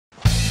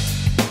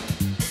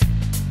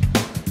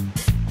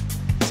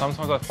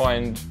Sometimes I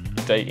find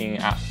dating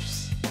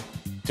apps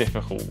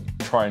difficult,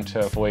 trying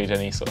to avoid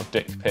any sort of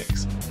dick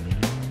pics.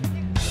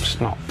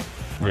 Just not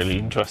really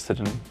interested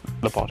in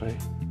the body.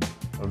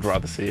 I'd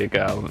rather see a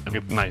girl in a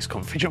nice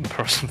comfy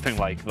jumper or something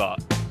like that.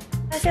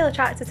 I feel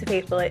attracted to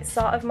people. It's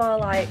sort of more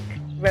like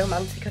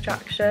romantic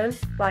attraction.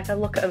 Like I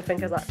look at him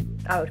and think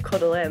I would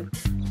cuddle him.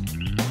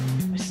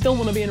 I still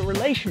want to be in a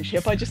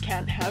relationship, I just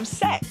can't have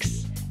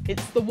sex.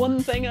 It's the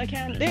one thing I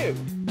can't do.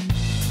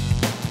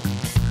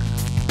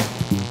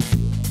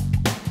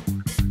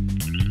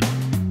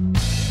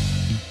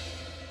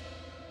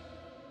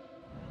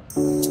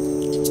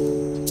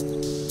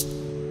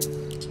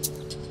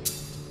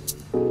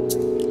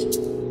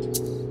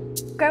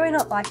 Growing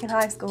up, like in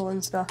high school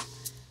and stuff,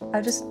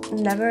 I just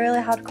never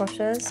really had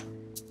crushes.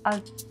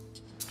 I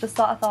just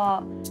sort of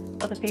thought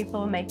other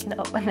people were making it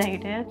up when they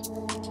did.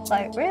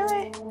 Like,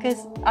 really?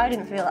 Because I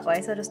didn't feel that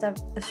way, so I just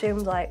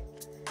assumed like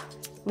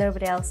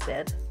nobody else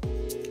did.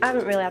 I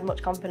haven't really had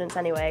much confidence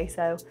anyway,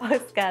 so I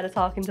was scared of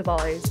talking to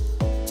boys.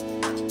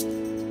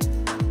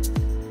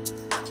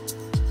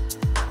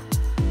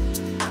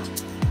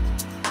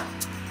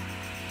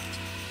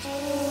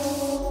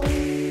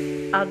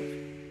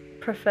 I'd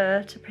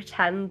prefer to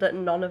pretend that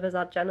none of us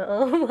had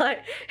genitals.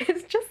 Like,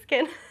 it's just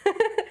skin.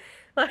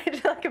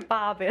 like a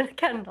Barbie and a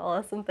Ken doll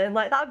or something.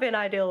 Like, that'd be an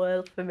ideal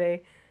world for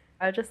me.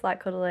 I just like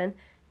cuddling.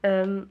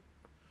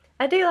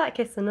 I do like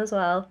kissing as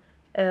well.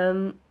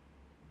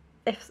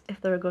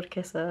 If they're a good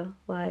kisser,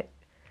 like,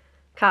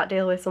 can't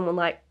deal with someone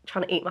like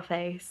trying to eat my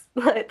face.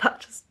 Like, that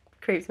just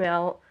creeps me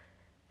out.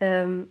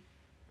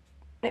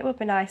 It would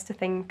be nice to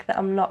think that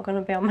I'm not going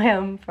to be on my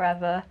own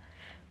forever,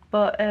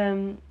 but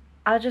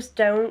I just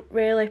don't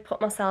really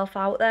put myself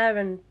out there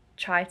and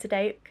try to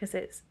date, because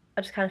I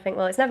just kind of think,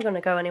 well, it's never going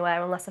to go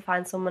anywhere unless I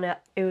find someone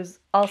who's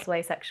also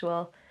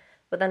asexual.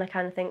 But then I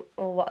kind of think,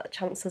 well, what are the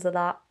chances of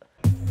that?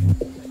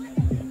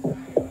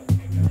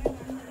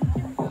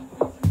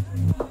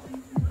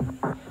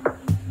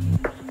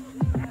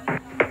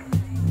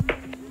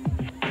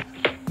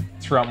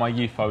 Throughout my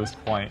youth, I was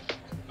quite,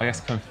 I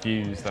guess,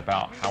 confused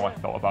about how I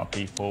felt about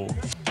people.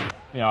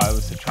 You know, I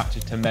was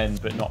attracted to men,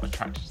 but not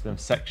attracted to them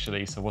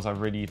sexually, so was I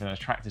really even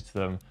attracted to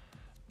them?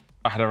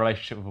 I had a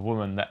relationship with a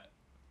woman that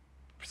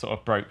sort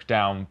of broke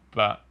down,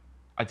 but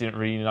I didn't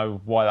really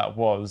know why that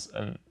was,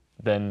 and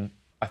then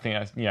I think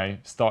I, you know,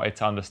 started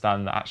to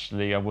understand that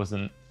actually I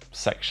wasn't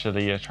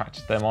sexually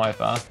attracted to them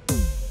either.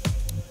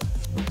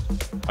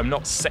 I'm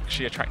not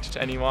sexually attracted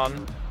to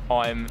anyone.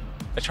 I'm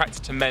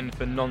attracted to men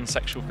for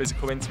non-sexual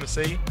physical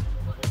intimacy,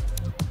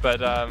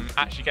 but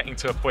actually getting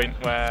to a point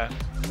where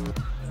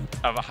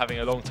having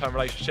a long-term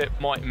relationship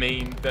might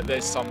mean that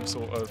there's some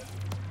sort of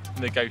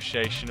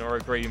negotiation or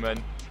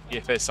agreement.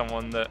 If there's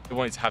someone that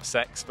wanted to have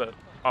sex but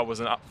I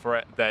wasn't up for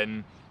it,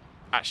 then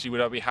actually would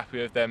I be happy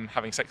with them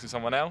having sex with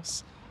someone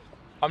else?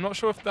 I'm not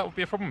sure if that would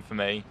be a problem for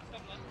me.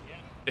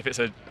 If it's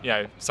a, you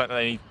know, something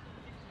they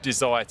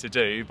desire to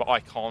do, but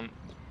I can't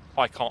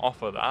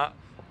offer that,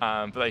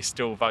 but they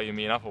still value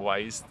me in other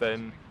ways,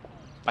 then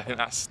I think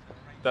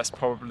that's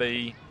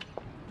probably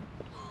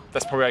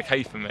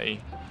okay for me.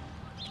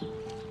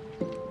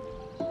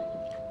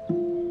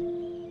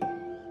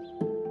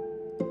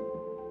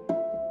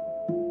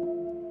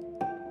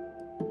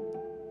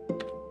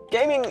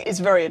 Gaming is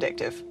very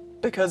addictive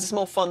because it's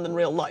more fun than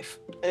real life,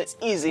 and it's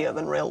easier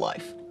than real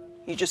life.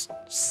 You just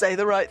say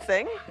the right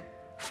thing,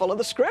 follow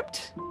the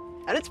script,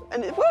 and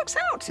it works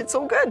out. It's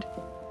all good.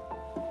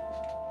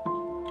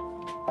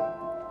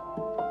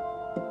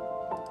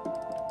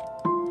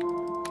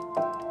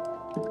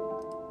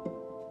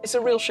 It's a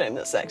real shame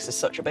that sex is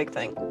such a big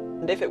thing,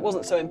 and if it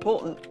wasn't so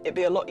important, it'd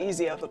be a lot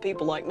easier for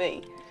people like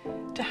me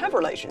to have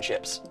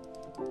relationships.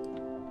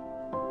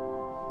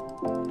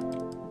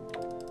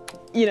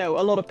 You know,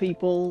 a lot of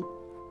people,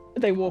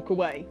 they walk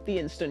away the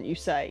instant you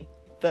say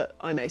that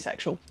I'm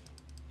asexual.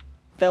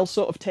 They'll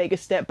sort of take a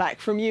step back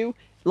from you,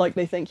 like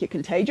they think you're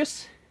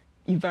contagious.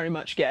 You very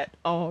much get,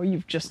 oh,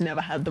 you've just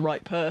never had the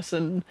right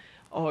person,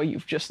 or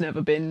you've just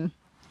never been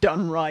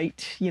done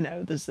right. You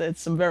know, there's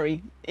some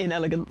very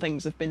inelegant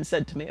things have been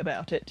said to me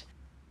about it.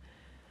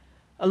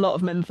 A lot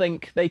of men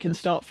think they can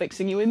start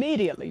fixing you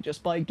immediately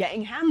just by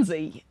getting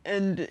handsy,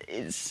 and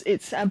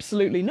it's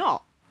absolutely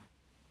not.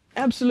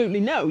 Absolutely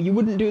no, you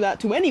wouldn't do that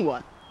to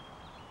anyone.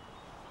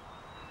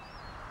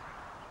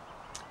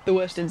 The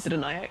worst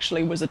incident I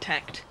actually was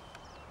attacked,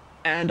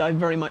 and I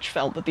very much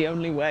felt that the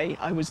only way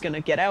I was going to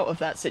get out of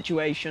that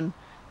situation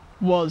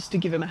was to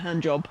give him a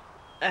hand job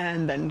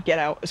and then get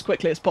out as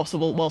quickly as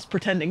possible whilst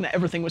pretending that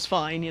everything was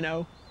fine, you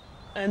know.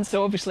 And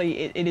so obviously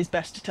it is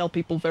best to tell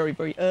people very,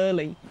 very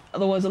early,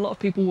 otherwise a lot of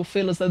people will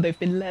feel as though they've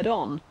been led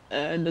on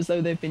and as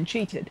though they've been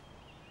cheated.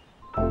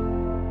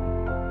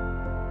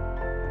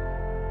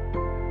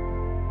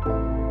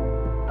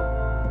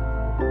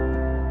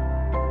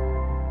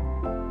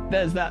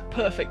 There's that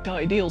perfect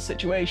ideal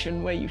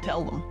situation where you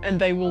tell them and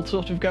they will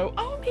sort of go,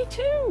 oh, me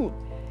too!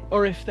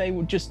 Or if they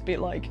would just be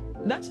like,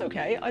 that's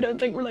okay, I don't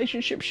think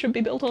relationships should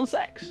be built on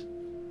sex.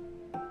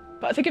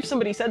 But I think if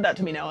somebody said that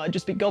to me now, I'd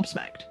just be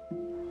gobsmacked.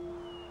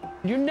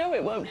 You know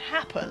it won't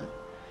happen,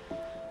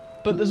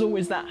 but there's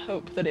always that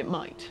hope that it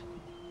might.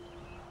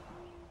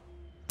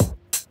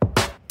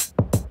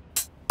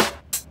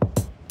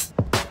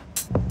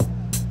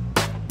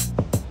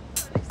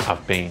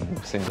 I've been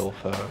single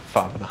for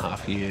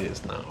 5.5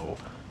 years now,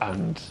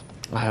 and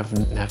I have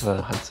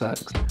never had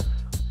sex.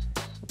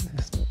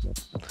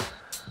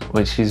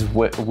 Which is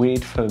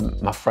weird for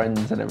my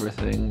friends and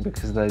everything,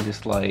 because they're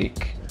just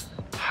like,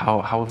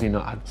 how have you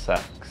not had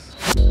sex?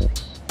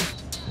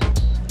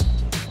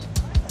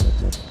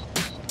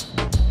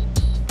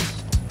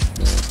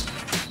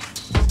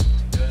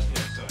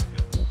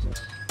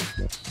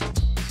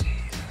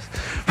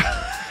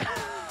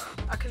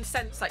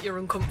 Sense that you're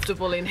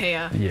uncomfortable in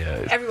here.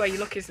 Yeah. Everywhere you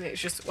look, isn't it?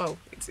 It's just, well,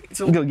 it's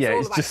all, Yeah, it's all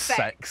it's about just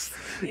sex.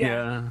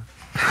 Yeah.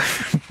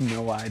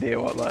 No idea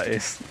what that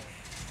is.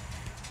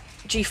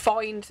 Do you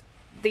find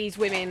these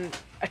women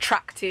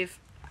attractive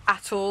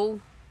at all?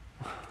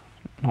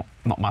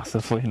 Not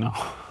massively, no.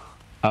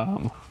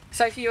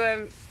 So if you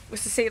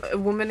was to see a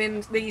woman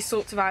in these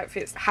sorts of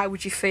outfits, how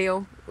would you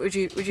feel? Would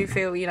you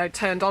feel, you know,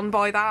 turned on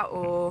by that,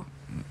 or?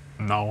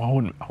 No, I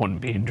wouldn't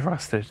be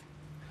interested.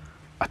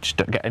 I just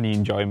don't get any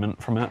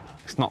enjoyment from it.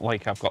 It's not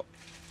like I've got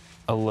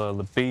a low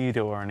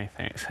libido or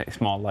anything. It's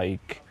more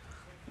like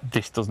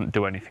this doesn't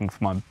do anything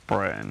for my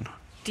brain.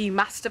 Do you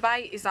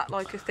masturbate? Is that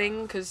like a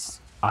thing? Because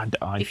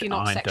if you're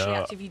not sexually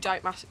active, you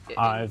don't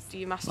do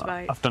you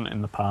masturbate? I've done it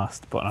in the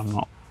past, but I'm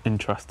not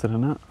interested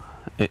in it.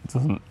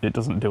 It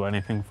doesn't do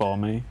anything for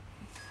me.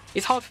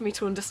 It's hard for me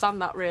to understand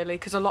that, really,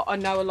 because I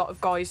know a lot of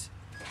guys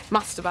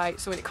masturbate.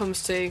 So when it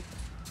comes to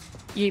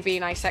you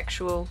being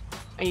asexual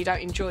and you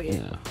don't enjoy it,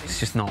 yeah, it's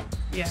just not.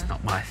 Yeah. It's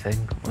not my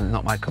thing. It's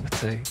not my cup of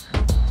tea.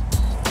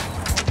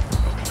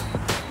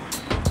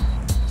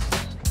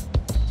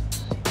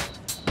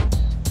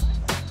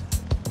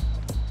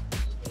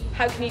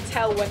 How can you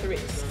tell whether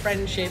it's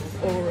friendship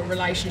or a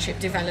relationship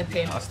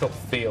developing? I still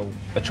feel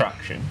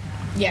attraction.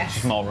 Yes.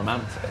 It's more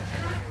romantic.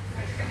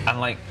 And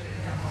like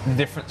the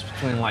difference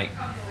between like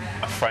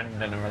a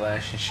friend and a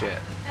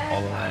relationship,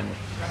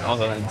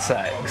 other than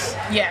sex.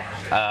 Yeah.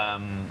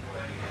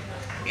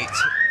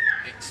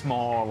 It's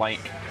more like,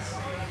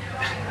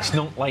 it's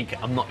not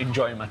like I'm not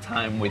enjoying my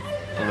time with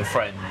other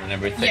friends and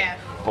everything. Yeah.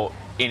 But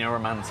in a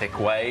romantic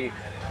way,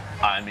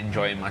 I'm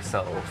enjoying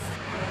myself.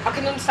 I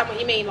can understand what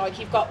you mean, like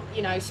you've got,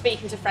 you know,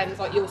 speaking to friends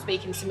like you're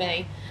speaking to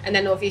me, and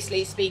then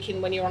obviously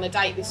speaking when you're on a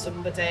date with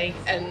somebody,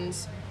 and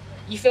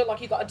you feel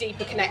like you've got a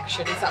deeper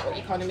connection. Is that what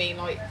you kind of mean?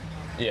 Like,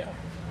 yeah.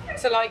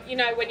 So like, you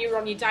know, when you're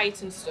on your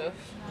date and stuff,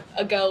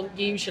 a girl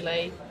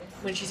usually,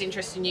 when she's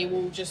interested in you,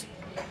 will just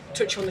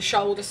touch you on the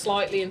shoulder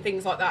slightly and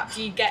things like that.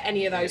 Do you get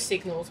any of those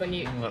signals when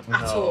you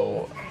at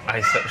all?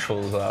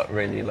 Asexuals aren't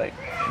really like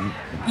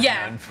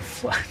known for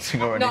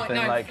flirting or anything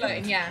like that.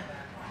 Flirting, yeah.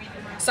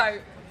 So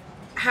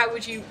how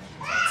would you,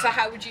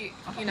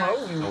 you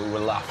know? We were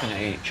laughing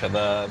at each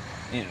other,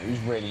 you know, it was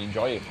really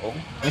enjoyable.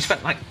 We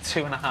spent like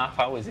 2.5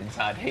 hours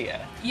inside here.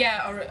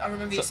 Yeah, I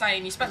remember you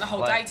saying you spent the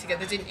whole day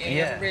together, didn't you? Yeah.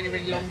 You had a really,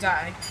 really long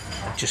day.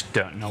 I just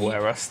don't know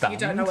where I stand. You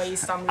don't know where you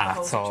stand with the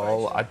whole situation? At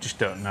all. I just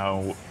don't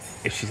know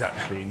if she's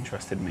actually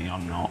interested in me or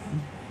not.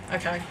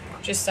 Okay.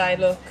 Just say,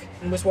 look,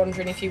 and was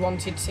wondering if you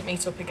wanted to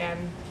meet up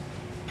again.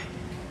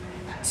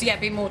 So yeah,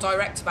 be more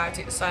direct about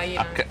it. Say, you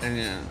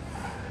know.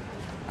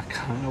 I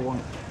kind of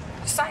want.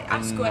 Say,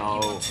 ask her. You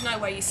want to know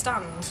where you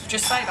stand.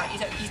 Just say that.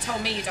 You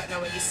told me you don't know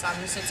where you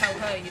stand, so tell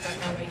her you don't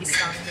know where you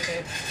stand with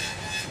it.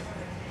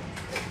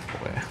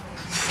 Where?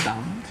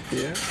 Stand?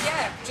 Yeah.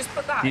 Yeah. Just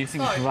put that. Do you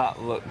think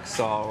that looks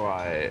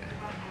alright?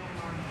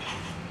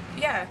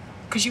 Yeah.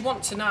 Because you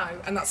want to know,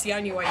 and that's the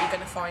only way you're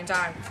going to find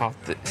out.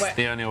 It's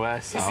the only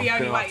way, so it's the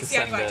only way. It's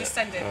the only way. Just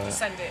send it. Just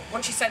send it.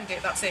 Once you send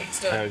it, that's it.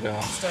 It's done. There we go.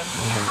 It's done.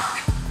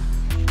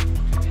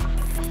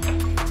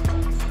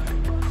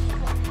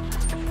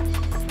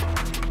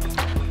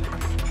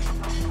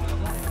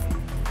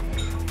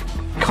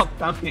 God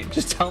damn it,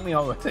 just tell me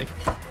already.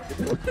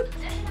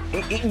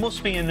 it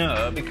must be a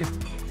no, because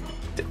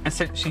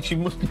essentially she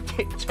must be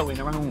tiptoeing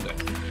around it.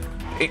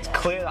 It's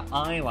clear that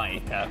I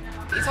like her.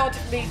 It's hard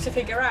for me to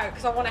figure out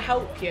because I want to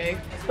help you,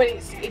 but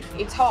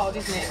it's hard,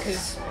 isn't it?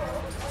 Because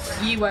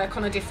you work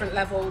on a different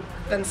level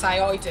than, say,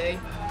 I do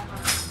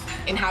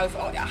in how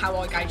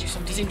I gauge if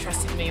somebody's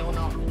interested in me or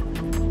not.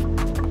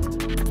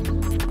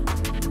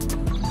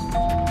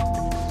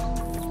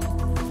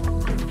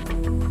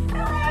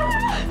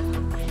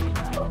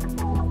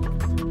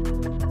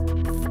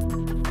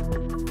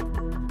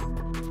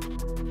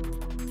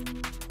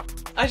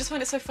 I just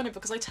find it so funny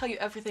because I tell you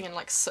everything in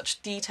like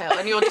such detail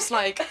and you're just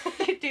like...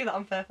 You do that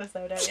on purpose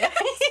though, don't you?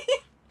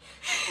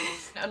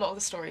 A lot of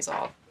the stories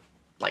are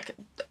like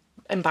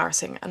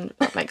embarrassing and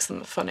that makes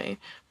them funny.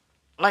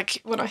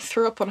 Like when I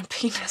threw up on a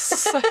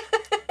penis.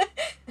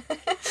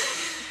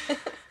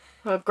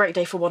 A great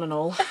day for one and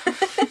all.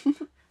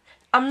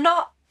 I'm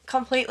not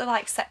completely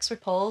like sex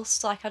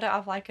repulsed. Like I don't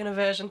have like an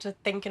aversion to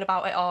thinking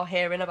about it or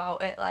hearing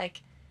about it.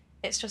 Like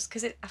it's just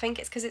because I think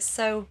it's because it's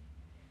so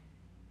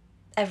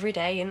every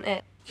day, isn't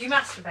it? Do you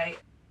masturbate?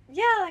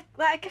 Yeah,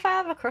 like if I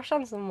have a crush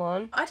on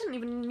someone. I didn't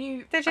even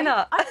knew. Did you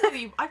not?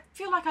 I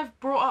feel like I've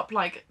brought up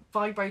like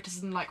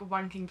vibrators and like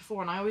wanking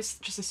before, and I always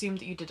just assumed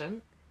that you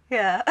didn't.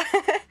 Yeah.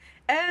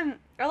 A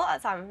lot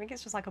of the time I think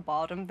it's just like a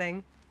boredom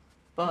thing.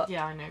 But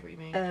Yeah, I know what you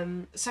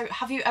mean. So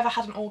have you ever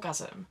had an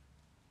orgasm?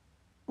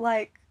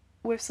 like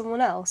with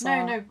someone else? No,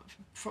 or... no,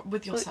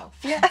 with yourself.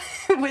 Yeah,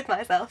 with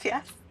myself,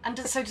 yes. And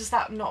does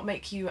that not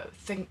make you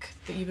think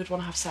that you would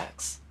want to have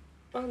sex?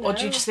 Oh, no. Or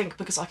do you just think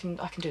because I can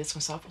do this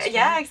myself? It's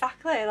Yeah, fine?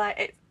 exactly.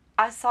 Like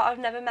I sort of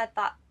never made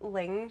that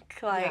link,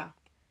 like Yeah.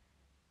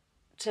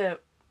 to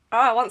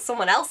I want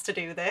someone else to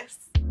do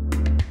this.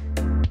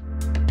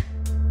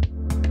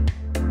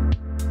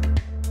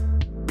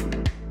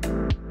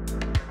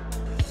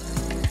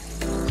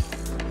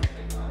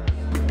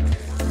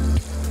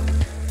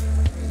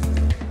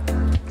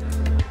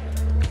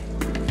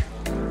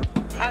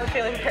 I'm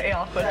feeling pretty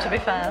awkward, to be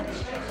fair.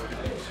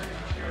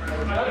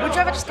 Would you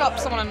ever just go up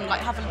to someone and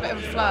like have a bit of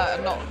a flirt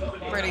and not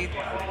really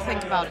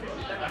think about it?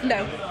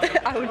 No,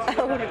 I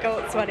wouldn't go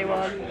up to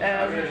anyone.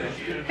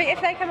 But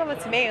if they come over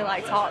to me and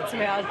like talk to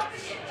me, I'd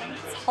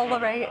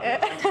tolerate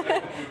it.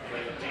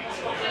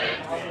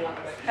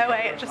 Oh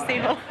wait, just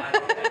seen one.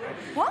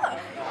 What?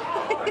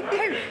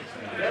 Who?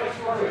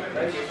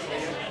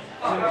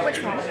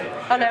 Which one?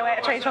 Oh no, wait,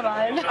 I changed my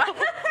mind.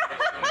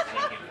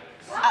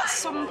 At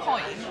some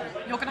point,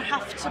 you're going to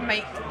have to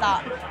make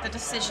that the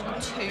decision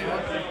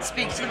to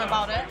speak to them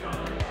about it.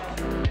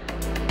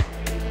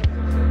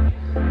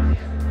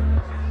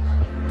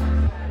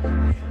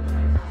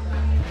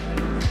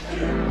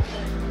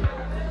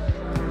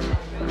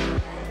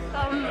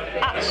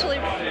 Actually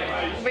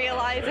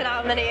realising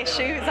how many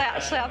issues I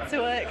actually have to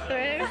work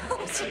through.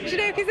 Do you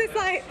know, because it's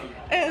like,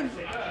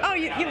 oh,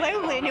 you're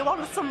lonely and you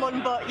want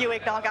someone, but you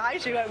ignore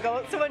guys, you won't go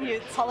up to someone,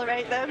 you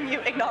tolerate them, you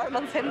ignore them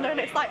on Tinder, and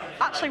it's like,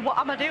 actually, what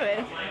am I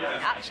doing?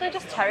 It actually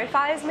just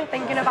terrifies me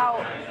thinking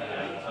about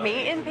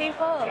meeting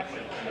people,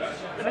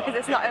 because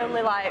it's not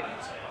only like,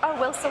 oh,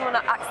 will someone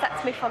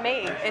accept me for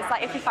me? It's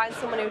like, if you find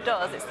someone who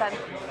does, it's then,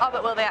 oh,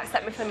 but will they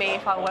accept me for me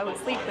if I won't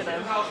sleep with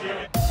them?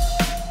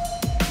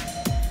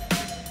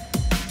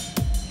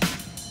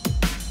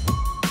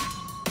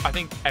 I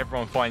think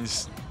everyone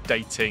finds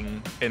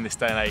dating in this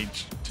day and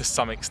age to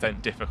some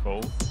extent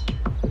difficult.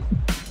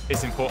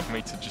 It's important for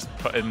me to just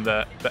put in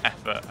the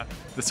effort.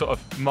 The sort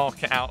of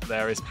market out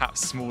there is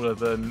perhaps smaller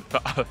than for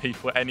other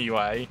people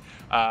anyway.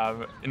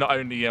 Not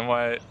only am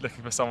I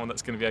looking for someone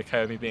that's going to be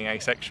okay with me being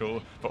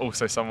asexual, but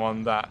also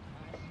someone that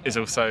is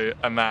also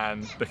a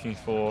man looking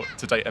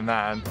to date a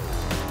man.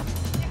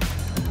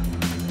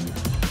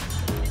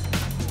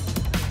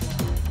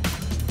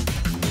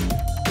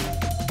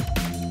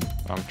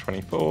 I'm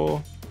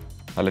 24,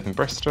 I live in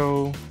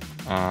Bristol,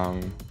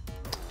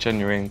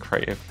 genuine,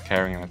 creative,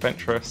 caring and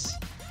adventurous.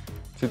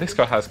 See, this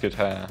guy has good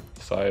hair,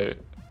 so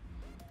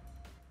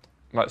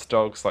likes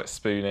dogs, likes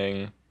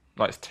spooning,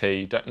 likes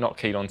tea, not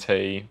keen on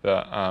tea,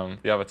 but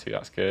the other two,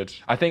 that's good.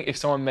 I think if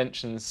someone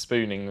mentions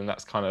spooning, then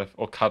that's kind of,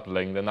 or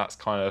cuddling, then that's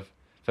kind of,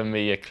 for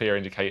me, a clear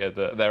indicator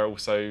that they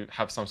also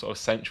have some sort of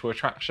sensual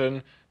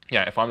attraction.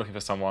 Yeah, if I'm looking for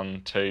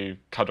someone to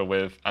cuddle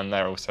with and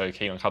they're also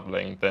keen on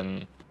cuddling,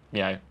 then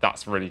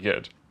that's really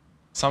good.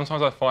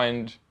 Sometimes I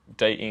find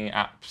dating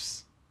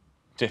apps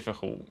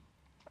difficult,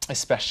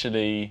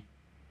 especially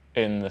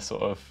in the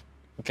sort of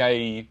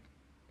gay,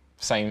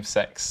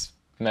 same-sex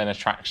men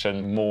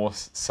attraction, more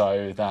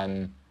so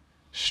than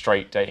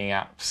straight dating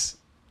apps.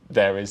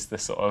 There is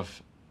this sort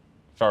of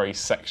very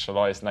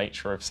sexualised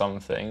nature of some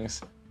things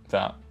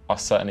that are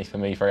certainly, for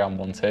me, very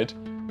unwanted.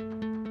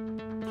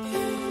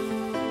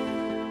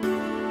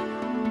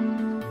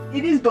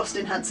 It is bust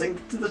enhancing.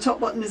 The top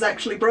button is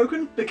actually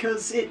broken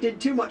because it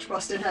did too much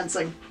bust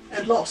enhancing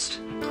and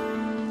lost.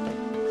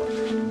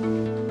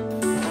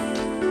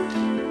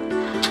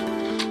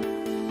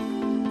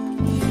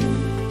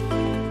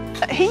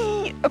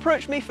 He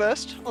approached me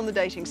first on the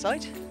dating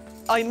site.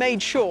 I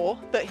made sure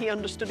that he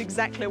understood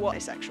exactly what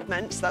asexual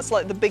meant. So that's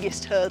like the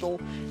biggest hurdle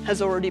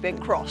has already been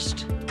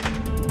crossed.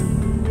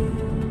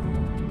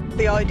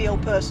 The ideal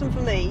person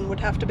for me would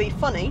have to be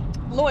funny,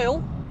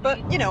 loyal, but,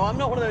 I'm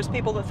not one of those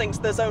people that thinks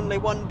there's only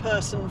one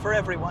person for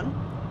everyone.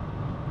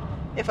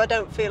 If I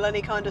don't feel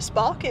any kind of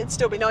spark, it'd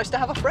still be nice to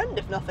have a friend,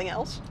 if nothing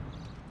else.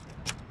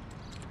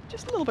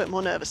 Just a little bit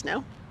more nervous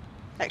now.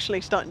 Actually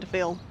starting to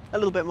feel a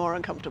little bit more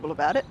uncomfortable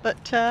about it,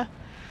 but I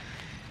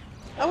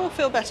will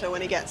feel better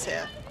when he gets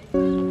here.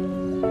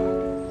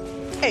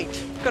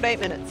 8. Got 8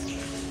 minutes.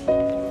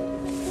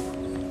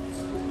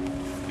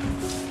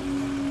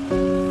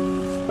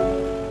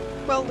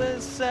 Well,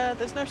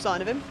 there's no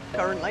sign of him,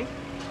 currently.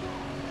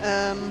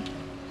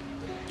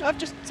 I've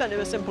just sent him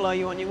a simple "Are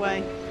you on your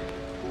way?"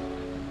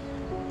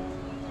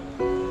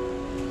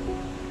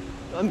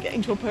 I'm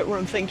getting to a point where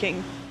I'm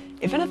thinking,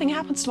 if anything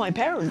happens to my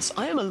parents,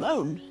 I am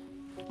alone.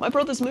 My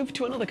brother's moved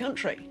to another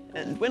country,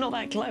 and we're not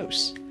that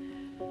close.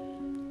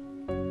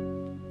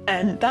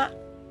 And that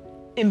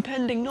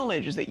impending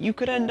knowledge is that you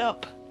could end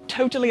up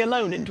totally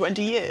alone in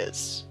 20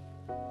 years,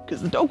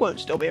 because the dog won't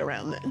still be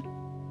around then,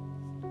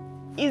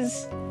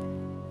 it's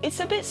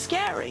a bit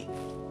scary.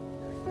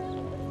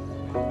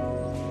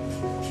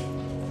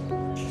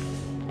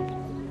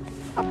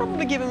 I'll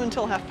probably give him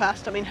until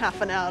past. I mean, half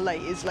an hour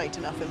late is late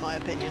enough in my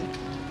opinion.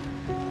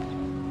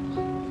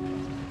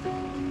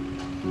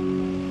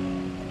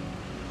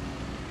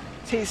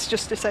 He's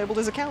just disabled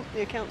his account.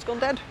 The account's gone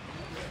dead.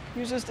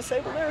 Users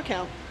disabled their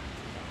account.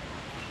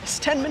 It's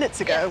 10 minutes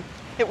ago.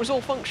 It was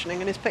all functioning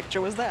and his picture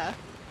was there.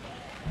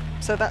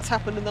 So that's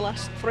happened in the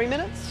last 3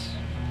 minutes.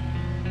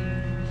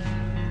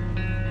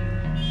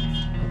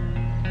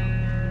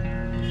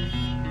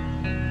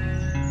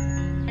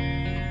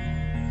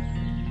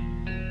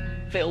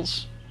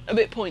 Feels a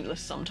bit pointless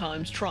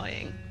sometimes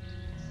trying,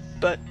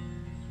 but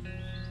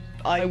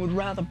I would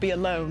rather be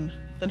alone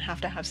than have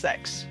to have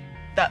sex.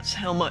 That's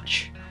how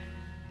much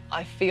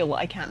I feel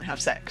I can't have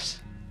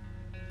sex.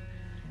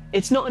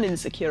 It's not an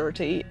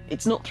insecurity,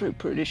 it's not through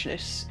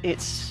prudishness,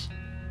 it's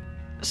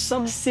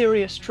some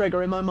serious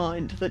trigger in my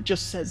mind that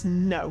just says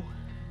no.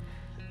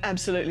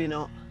 Absolutely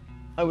not.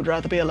 I would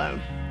rather be alone.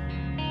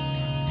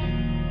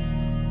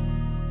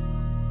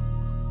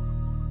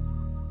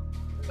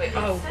 Wait,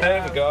 oh.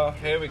 Here we go,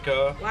 here we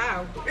go.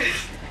 Wow.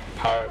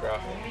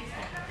 Paragraph.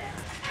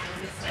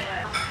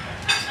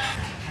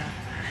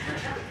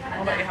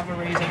 I'll let you have a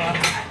read of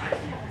that.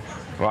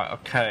 Right,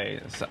 okay,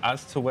 so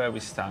as to where we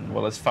stand,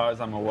 well, as far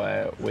as I'm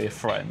aware, we're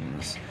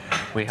friends.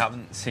 We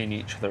haven't seen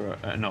each other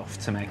enough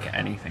to make it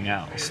anything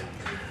else.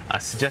 I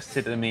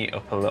suggested a meet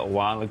up a little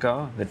while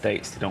ago. The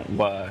dates didn't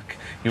work.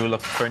 You were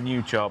looking for a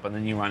new job and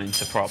then you ran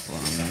into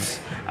problems.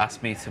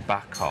 Asked me to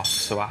back off,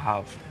 so I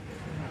have.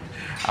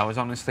 I was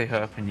honestly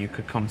hoping you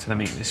could come to the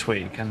meet this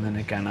week and then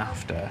again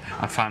after.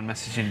 I found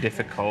messaging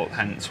difficult,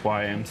 hence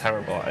why I'm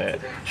terrible at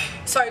it.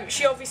 So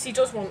she obviously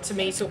does want to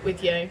meet up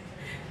with you.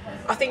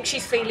 I think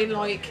she's feeling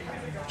like,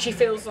 she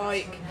feels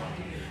like,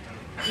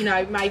 you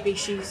know, maybe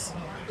she's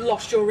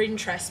lost your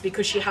interest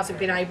because she hasn't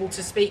been able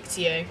to speak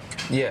to you.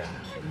 Yeah.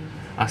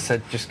 I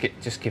said just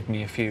give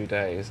me a few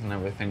days and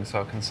everything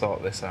so I can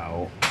sort this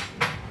out.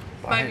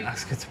 But I didn't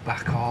ask her to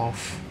back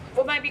off.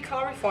 Well, maybe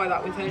clarify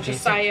that with her.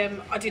 Just say,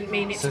 I didn't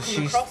mean it to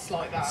come across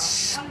like that.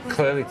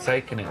 Clearly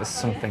taking it as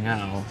something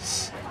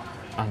else,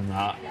 and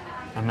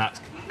that's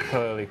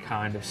clearly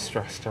kind of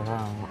stressed her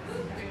out.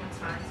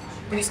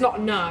 But it's not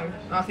a no.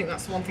 I think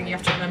that's the one thing you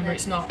have to remember.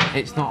 It's not.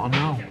 It's not a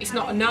no. It's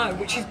not a no,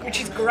 which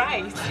is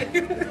great.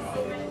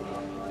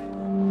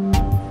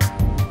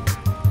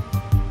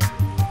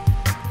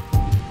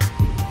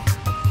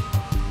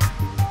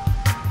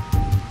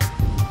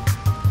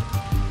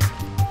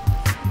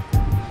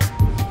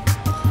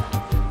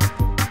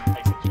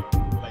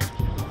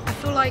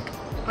 Like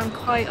I'm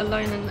quite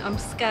alone and I'm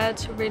scared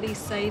to really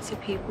say to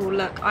people,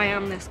 look, I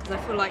am this, because I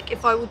feel like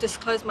if I will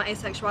disclose my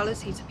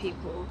asexuality to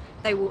people,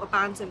 they will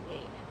abandon me.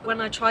 When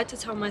I tried to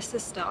tell my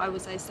sister I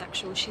was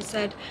asexual, she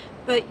said,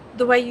 but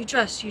the way you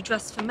dress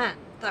for men.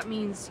 That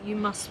means you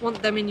must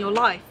want them in your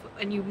life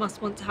and you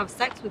must want to have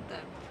sex with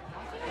them.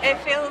 It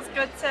feels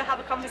good to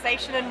have a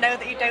conversation and know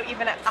that you don't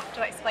even have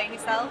to explain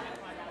yourself.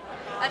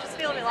 I just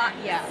feel relaxed.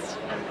 Yeah.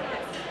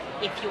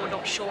 If you're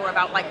not sure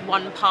about like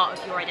one part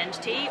of your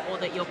identity, or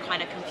that you're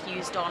kind of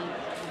confused on,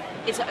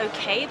 is it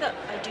okay that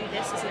I do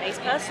this as an ace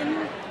person?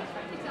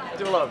 I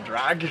do a lot of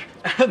drag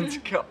and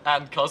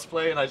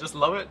cosplay, and I just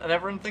love it. And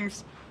everyone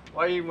thinks,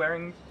 why are you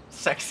wearing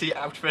sexy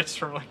outfits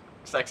from like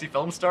sexy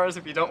film stars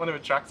if you don't want to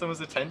attract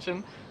someone's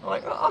attention? I'm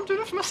like, oh, I'm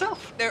doing it for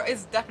myself. There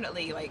is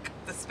definitely like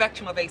the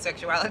spectrum of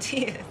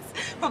asexuality is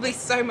probably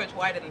so much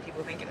wider than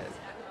people think it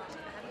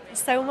is.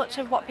 So much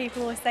of what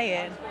people were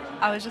saying,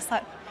 I was just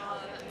like,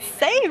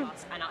 same.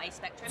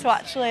 To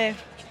actually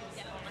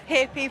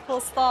hear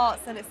people's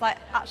thoughts, and it's like,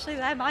 actually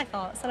they're my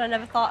thoughts, and I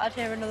never thought I'd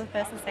hear another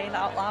person say that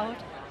out loud.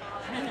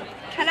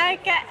 Can I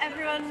get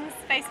everyone's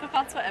Facebook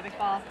or Twitter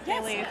before they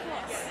leave?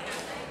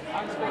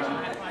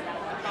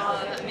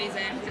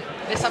 Amazing.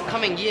 This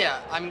upcoming year,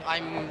 I'm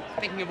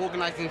thinking of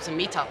organising some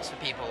meetups for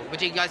people. Would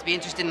you guys be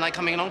interested in like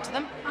coming along to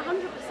them?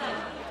 100%.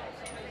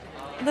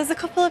 There's a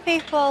couple of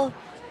people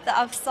that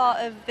I've sort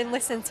of been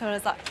listening to and I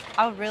was like,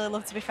 I would really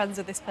love to be friends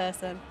with this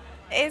person.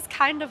 It is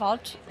kind of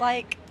odd,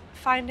 like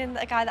finding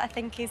a guy that I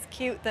think is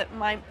cute that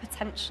might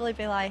potentially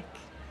be like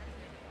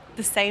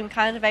the same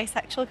kind of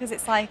asexual, because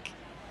it's like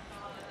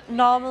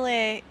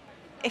normally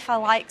if I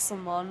like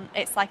someone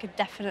it's like a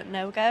definite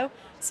no-go,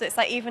 so it's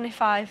like even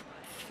if I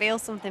feel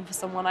something for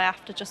someone I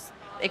have to just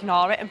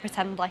ignore it and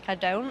pretend like I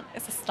don't.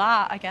 It's a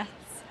start, I guess.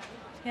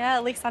 Yeah,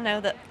 at least I know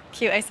that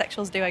cute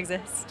asexuals do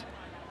exist,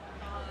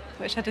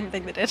 which I didn't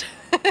think they did.